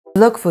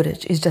Vlog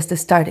footage is just a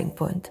starting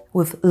point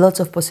with lots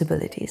of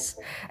possibilities,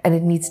 and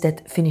it needs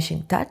that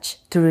finishing touch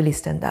to really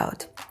stand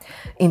out.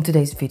 In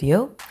today's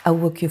video, I'll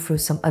walk you through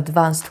some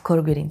advanced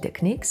color grading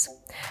techniques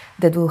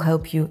that will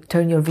help you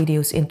turn your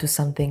videos into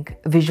something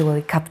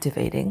visually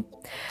captivating.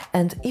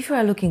 And if you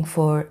are looking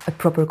for a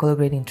proper color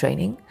grading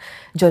training,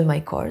 join my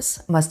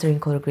course, Mastering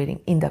Color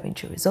Grading in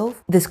DaVinci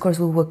Resolve. This course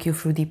will walk you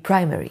through the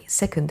primary,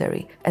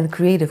 secondary, and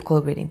creative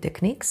color grading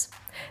techniques,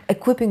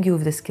 equipping you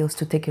with the skills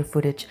to take your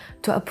footage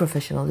to a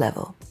professional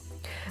level.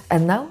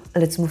 And now,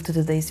 let's move to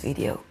today's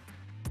video.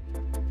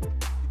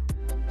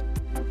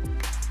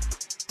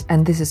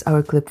 And this is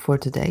our clip for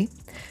today.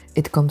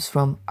 It comes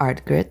from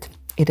ArtGrid.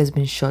 It has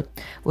been shot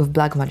with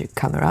Blackmagic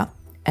camera,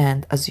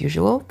 and as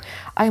usual,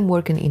 I'm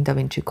working in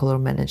DaVinci Color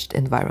Managed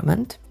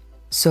environment.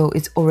 So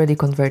it's already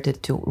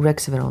converted to Rec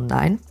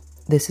 709.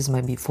 This is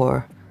my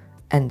before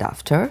and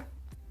after.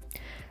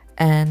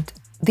 And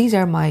these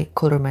are my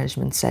color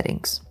management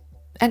settings.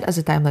 And as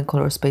a timeline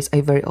color space,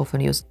 I very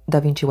often use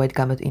DaVinci White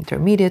Gamut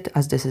Intermediate,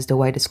 as this is the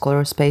widest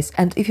color space.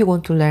 And if you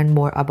want to learn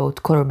more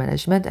about color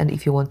management, and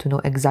if you want to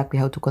know exactly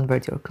how to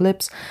convert your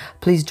clips,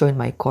 please join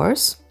my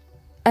course.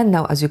 And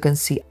now, as you can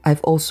see,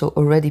 I've also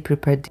already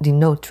prepared the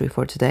note tree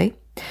for today,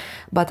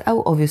 but I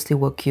will obviously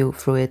walk you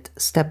through it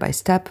step by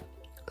step.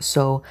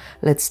 So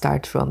let's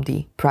start from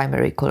the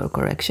primary color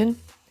correction.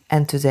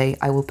 And today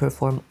I will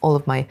perform all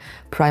of my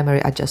primary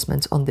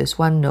adjustments on this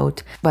one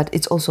note, but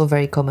it's also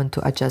very common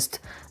to adjust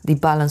the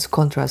balance,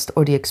 contrast,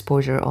 or the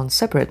exposure on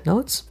separate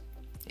notes.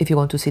 If you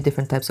want to see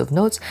different types of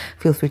notes,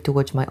 feel free to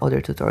watch my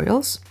other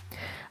tutorials.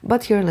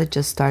 But here, let's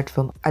just start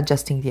from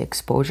adjusting the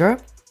exposure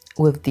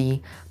with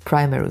the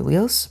primary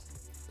wheels.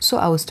 So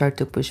I will start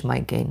to push my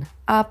gain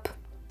up,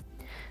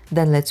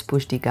 then let's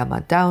push the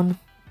gamma down,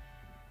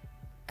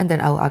 and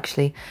then I'll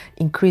actually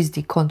increase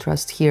the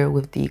contrast here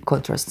with the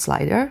contrast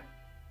slider.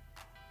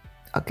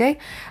 Okay,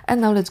 and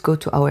now let's go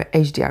to our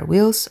HDR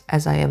wheels,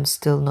 as I am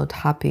still not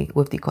happy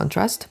with the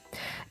contrast.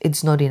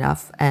 It's not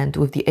enough, and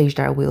with the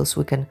HDR wheels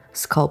we can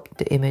sculpt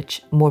the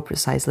image more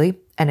precisely.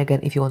 And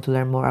again, if you want to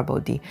learn more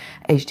about the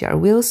HDR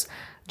wheels,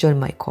 join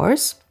my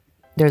course.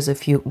 There's a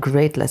few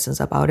great lessons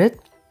about it.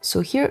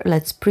 So here,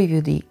 let's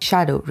preview the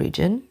shadow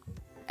region,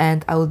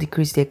 and I will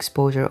decrease the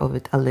exposure of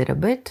it a little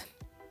bit.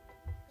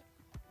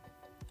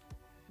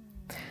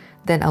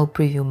 Then I'll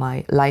preview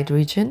my light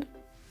region,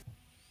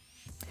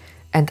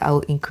 and I'll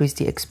increase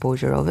the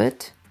exposure of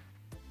it.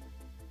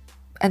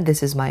 And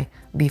this is my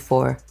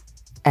before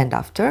and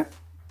after.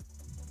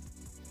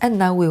 And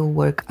now we'll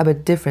work a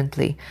bit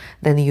differently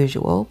than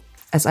usual,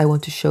 as I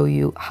want to show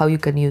you how you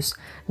can use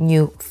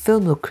new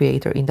film look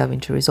creator in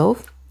DaVinci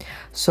Resolve.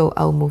 So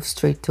I'll move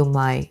straight to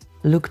my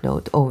look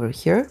node over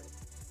here,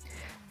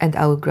 and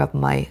I will grab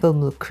my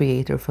film look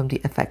creator from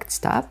the effects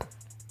tab.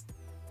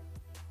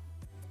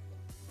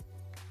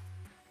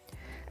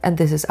 And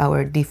this is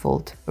our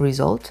default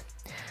result,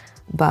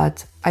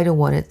 but I don't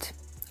want it.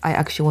 I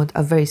actually want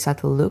a very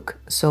subtle look,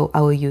 so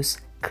I will use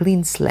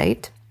Clean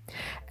Slate.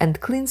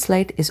 And Clean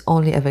Slate is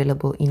only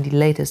available in the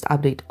latest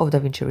update of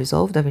DaVinci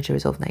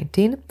Resolve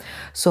 19,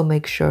 so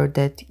make sure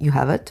that you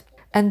have it.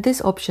 And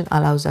this option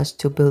allows us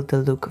to build the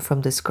look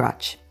from the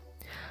scratch.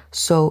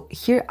 So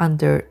here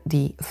under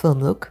the film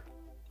look,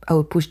 I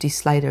will push the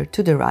slider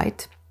to the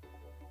right,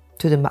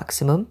 to the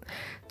maximum,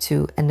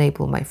 to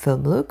enable my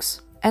film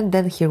looks. And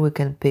then here we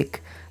can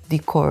pick the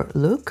core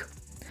look.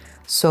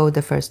 So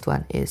the first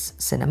one is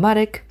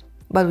cinematic,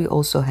 but we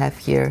also have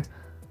here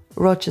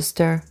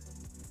Rochester,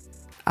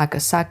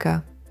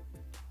 Akasaka,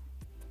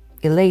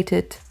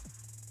 Elated,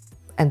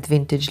 and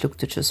Vintage look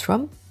to choose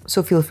from.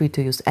 So feel free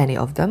to use any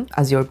of them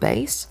as your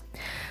base.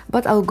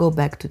 But I'll go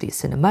back to the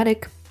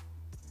cinematic.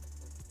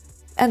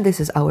 And this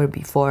is our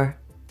before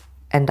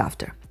and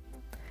after.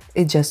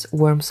 It just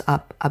warms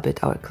up a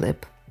bit our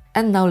clip.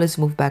 And now let's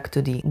move back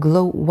to the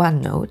Glow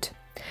 1 node.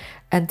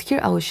 And here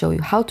I will show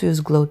you how to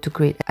use Glow to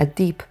create a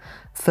deep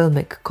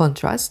filmic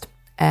contrast.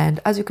 And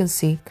as you can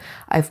see,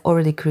 I've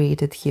already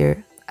created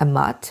here a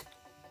matte.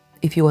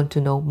 If you want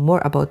to know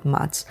more about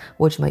mattes,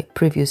 watch my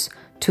previous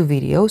two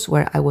videos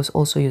where I was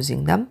also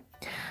using them.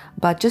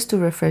 But just to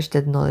refresh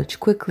that knowledge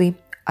quickly,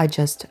 I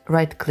just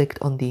right-clicked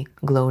on the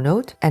Glow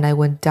node and I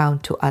went down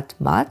to Add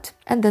Matte,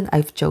 and then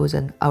I've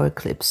chosen our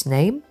clip's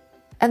name.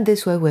 And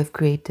this way we've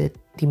created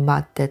the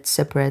matte that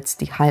separates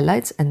the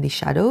highlights and the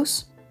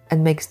shadows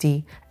and makes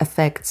the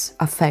effects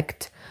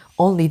affect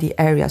only the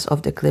areas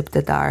of the clip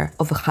that are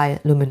of a high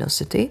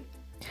luminosity.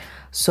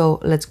 So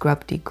let's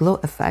grab the glow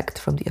effect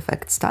from the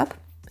effects tab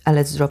and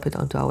let's drop it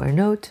onto our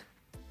node.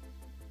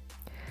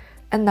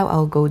 And now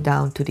I'll go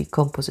down to the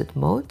composite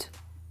mode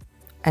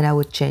and I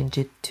would change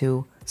it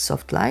to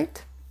soft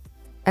light.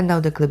 And now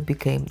the clip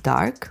became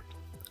dark.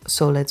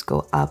 So let's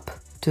go up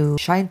to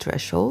shine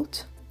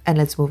threshold and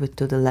let's move it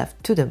to the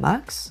left to the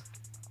max.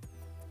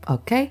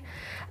 Okay,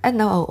 and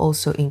now I'll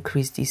also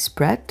increase the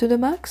spread to the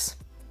max.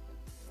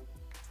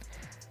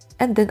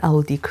 And then I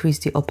will decrease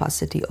the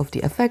opacity of the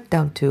effect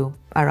down to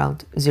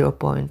around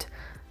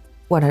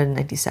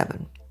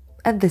 0.197.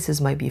 And this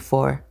is my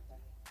before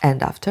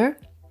and after.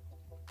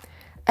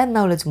 And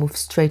now let's move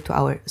straight to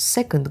our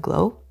second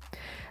glow.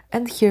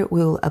 And here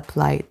we will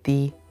apply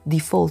the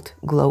default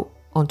glow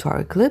onto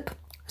our clip.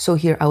 So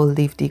here I will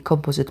leave the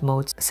composite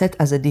mode set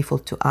as a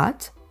default to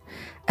add.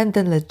 And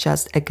then let's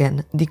just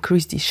again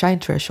decrease the shine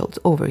threshold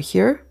over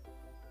here.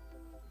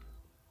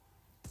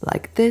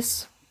 Like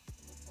this.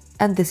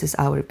 And this is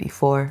our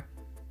before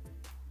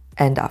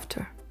and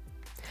after.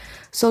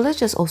 So let's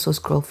just also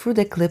scroll through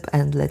the clip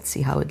and let's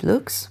see how it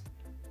looks.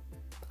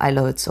 I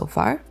love it so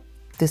far.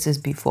 This is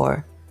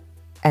before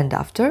and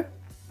after.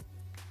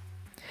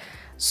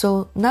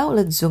 So now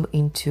let's zoom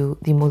into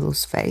the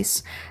model's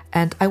face,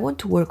 and I want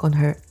to work on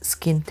her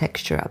skin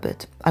texture a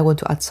bit. I want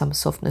to add some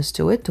softness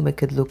to it to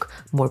make it look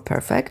more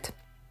perfect.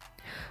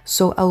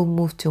 So I'll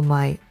move to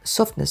my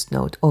softness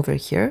node over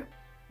here,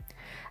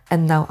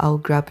 and now I'll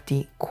grab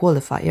the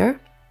qualifier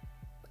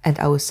and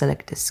I will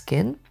select the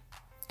skin,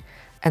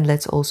 and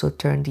let's also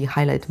turn the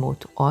highlight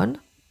mode on.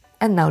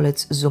 And now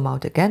let's zoom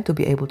out again to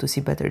be able to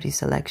see better the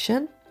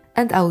selection,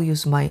 and I'll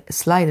use my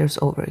sliders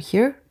over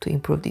here to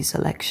improve the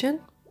selection.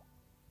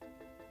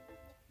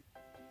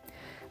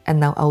 And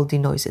now I'll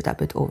denoise it a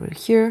bit over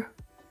here.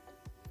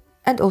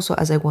 And also,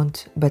 as I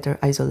want better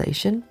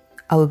isolation,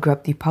 I will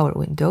grab the power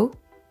window.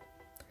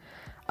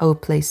 I will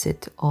place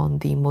it on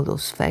the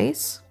model's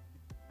face.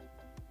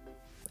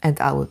 And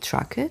I will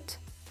track it.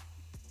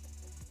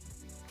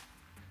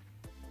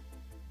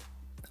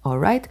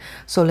 Alright,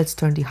 so let's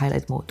turn the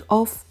highlight mode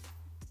off.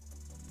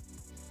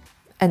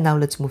 And now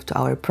let's move to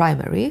our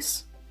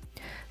primaries.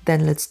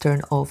 Then let's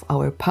turn off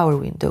our power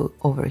window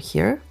over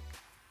here.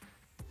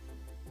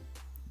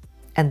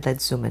 And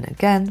let's zoom in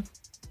again.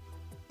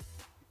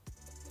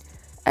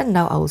 And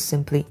now I will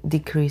simply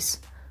decrease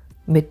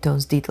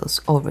midtones details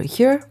over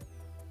here.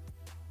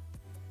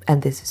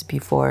 And this is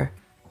before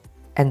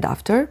and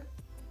after.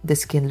 The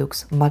skin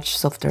looks much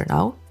softer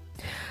now.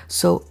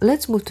 So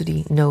let's move to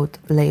the node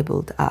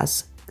labeled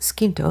as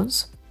skin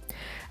tones.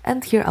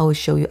 And here I will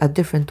show you a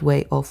different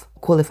way of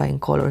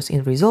qualifying colors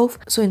in Resolve.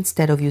 So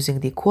instead of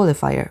using the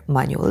qualifier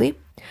manually,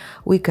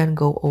 we can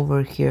go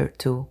over here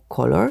to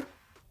color,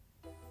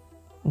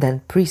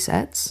 then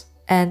presets.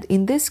 And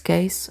in this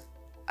case,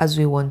 as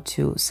we want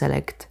to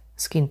select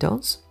skin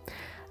tones,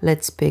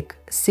 let's pick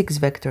 6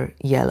 vector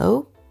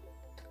yellow.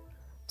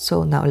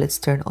 So now let's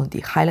turn on the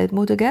highlight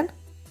mode again,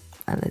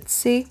 and let's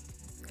see.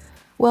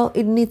 Well,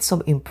 it needs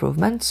some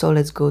improvement, so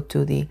let's go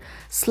to the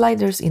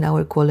sliders in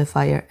our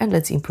qualifier and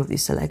let's improve the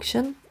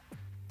selection.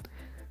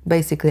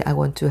 Basically, I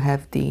want to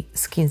have the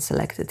skin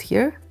selected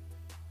here.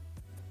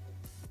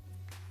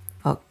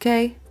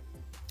 Okay,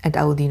 and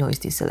I will denoise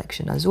the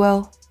selection as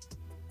well.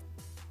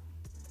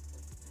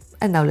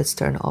 And now let's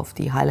turn off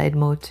the highlight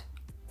mode.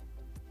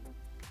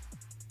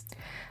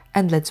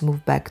 And let's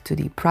move back to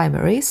the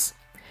primaries.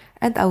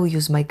 And I will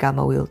use my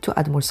gamma wheel to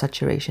add more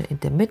saturation in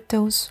the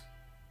midtones.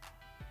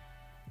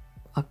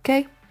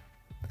 Okay.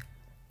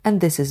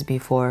 And this is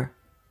before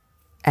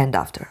and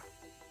after.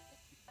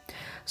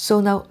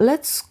 So now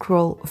let's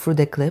scroll through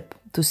the clip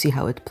to see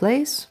how it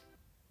plays.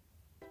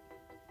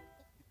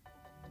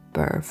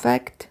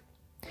 Perfect.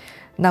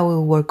 Now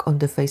we'll work on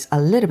the face a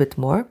little bit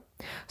more.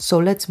 So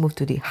let's move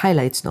to the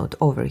highlights node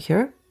over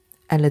here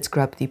and let's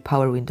grab the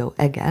power window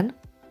again.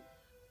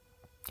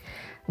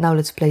 Now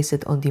let's place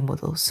it on the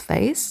model's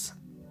face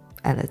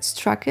and let's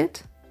track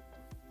it.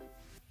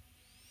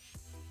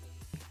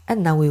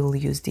 And now we will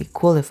use the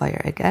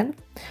qualifier again.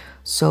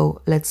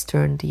 So let's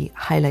turn the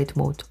highlight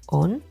mode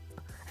on,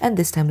 and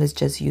this time let's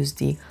just use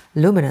the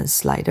luminance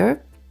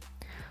slider.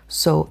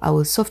 So I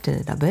will soften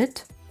it a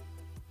bit.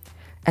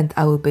 And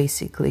I will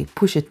basically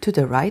push it to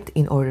the right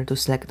in order to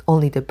select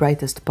only the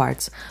brightest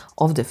parts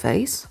of the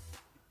face.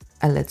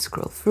 And let's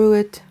scroll through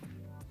it.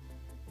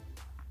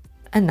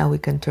 And now we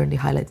can turn the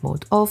highlight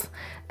mode off,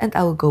 and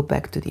I will go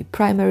back to the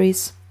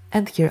primaries.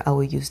 And here I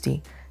will use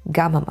the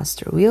gamma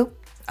master wheel.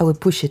 I will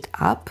push it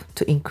up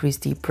to increase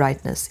the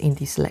brightness in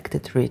the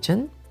selected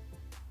region.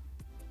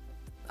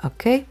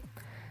 Okay.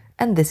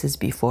 And this is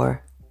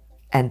before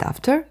and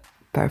after.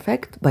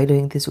 Perfect. By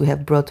doing this, we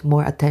have brought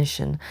more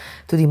attention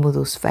to the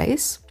model's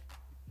face.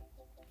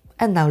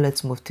 And now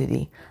let's move to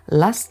the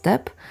last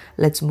step.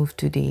 Let's move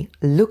to the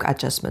look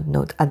adjustment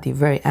node at the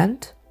very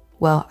end.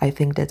 Well, I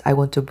think that I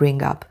want to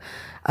bring up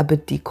a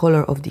bit the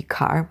color of the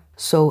car.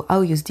 So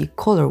I'll use the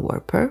color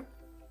warper.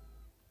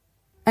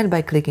 And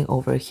by clicking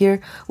over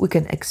here, we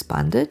can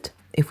expand it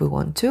if we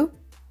want to,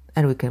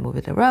 and we can move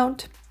it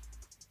around.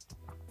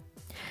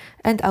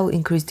 And I will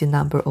increase the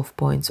number of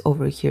points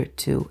over here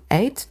to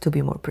 8 to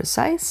be more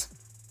precise.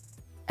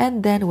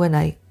 And then when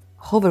I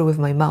hover with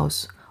my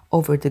mouse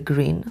over the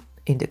green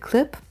in the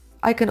clip,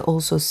 I can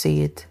also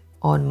see it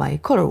on my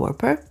color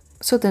warper.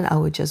 So then I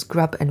will just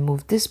grab and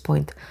move this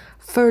point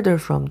further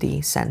from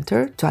the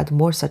center to add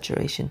more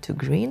saturation to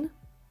green.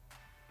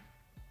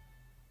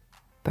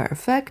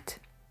 Perfect.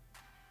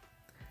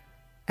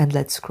 And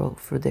let's scroll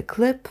through the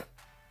clip.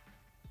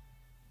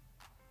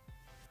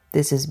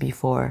 This is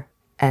before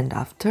and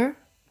after.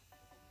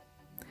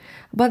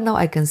 But now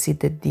I can see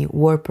that the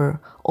warper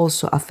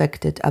also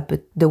affected a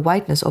bit the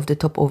whiteness of the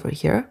top over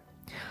here.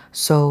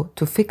 So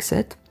to fix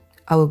it,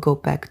 I will go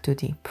back to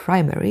the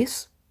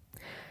primaries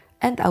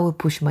and I will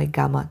push my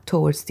gamma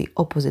towards the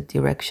opposite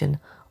direction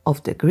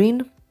of the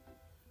green,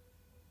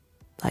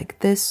 like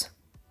this,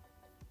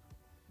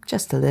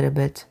 just a little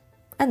bit.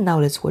 And now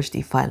let's watch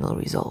the final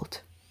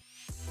result.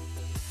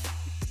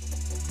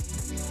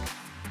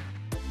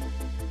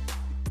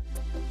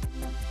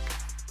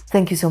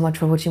 Thank you so much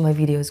for watching my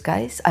videos,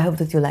 guys. I hope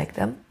that you like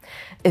them.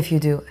 If you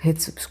do,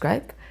 hit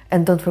subscribe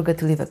and don't forget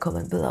to leave a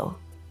comment below.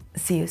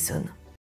 See you soon.